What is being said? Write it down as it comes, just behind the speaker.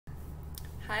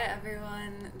Hi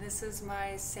everyone, this is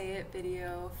my Say It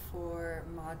video for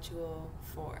Module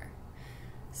 4.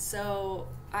 So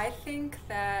I think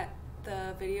that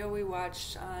the video we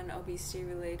watched on obesity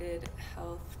related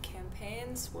health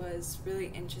campaigns was really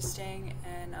interesting,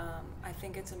 and I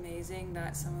think it's amazing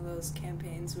that some of those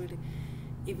campaigns would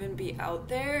even be out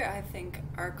there. I think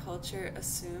our culture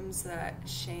assumes that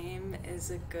shame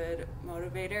is a good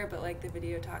motivator, but like the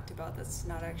video talked about, that's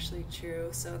not actually true.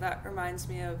 So that reminds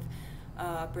me of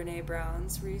Brene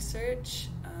Brown's research,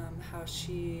 how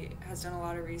she has done a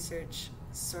lot of research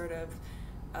sort of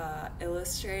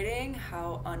illustrating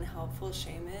how unhelpful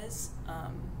shame is.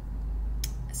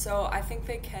 So I think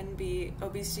they can be,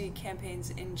 obesity campaigns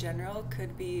in general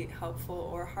could be helpful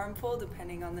or harmful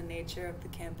depending on the nature of the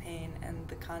campaign and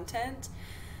the content.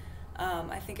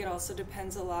 I think it also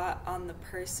depends a lot on the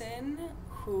person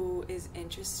who is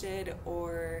interested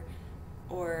or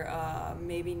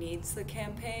maybe needs the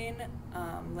campaign.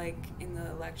 Like in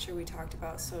the lecture we talked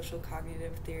about social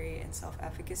cognitive theory and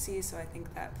self-efficacy, so I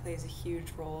think that plays a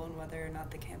huge role in whether or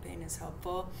not the campaign is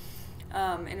helpful.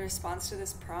 In response to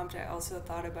this prompt, I also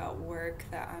thought about work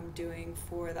that I'm doing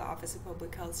for the Office of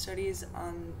Public Health Studies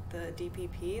on the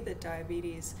DPP, the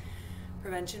Diabetes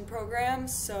Prevention Program.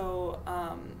 So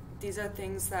these are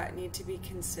things that need to be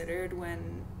considered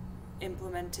when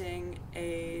implementing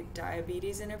a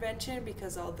diabetes intervention,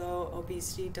 because although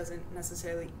obesity doesn't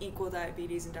necessarily equal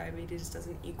diabetes and diabetes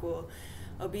doesn't equal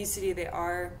obesity, they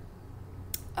are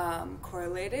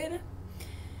correlated.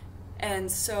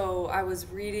 And so I was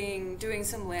doing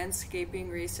some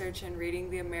landscaping research and reading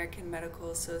the American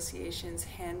Medical Association's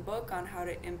handbook on how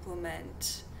to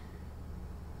implement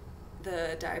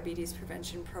the diabetes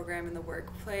prevention program in the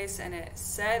workplace, and it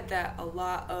said that a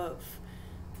lot of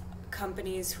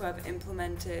companies who have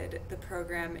implemented the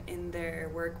program in their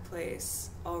workplace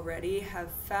already have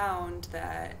found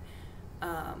that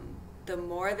the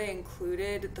more they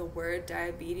included the word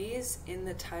diabetes in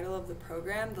the title of the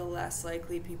program, the less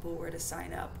likely people were to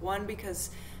sign up. One, because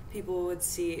people would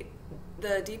see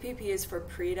the DPP is for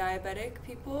pre-diabetic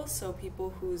people, so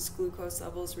people whose glucose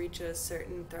levels reach a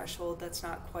certain threshold that's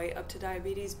not quite up to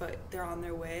diabetes, but they're on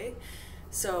their way.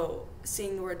 So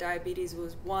seeing the word diabetes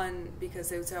was one, because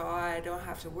they would say, oh, I don't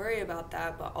have to worry about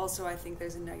that, but also I think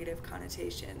there's a negative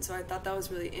connotation. So I thought that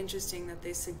was really interesting that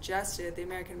they suggested, the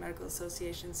American Medical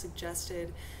Association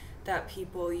suggested that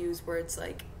people use words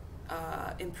like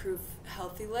improve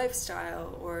healthy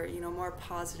lifestyle, or more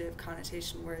positive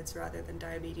connotation words rather than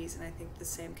diabetes, and I think the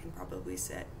same can probably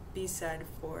be said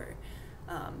for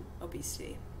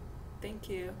obesity. Thank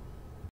you.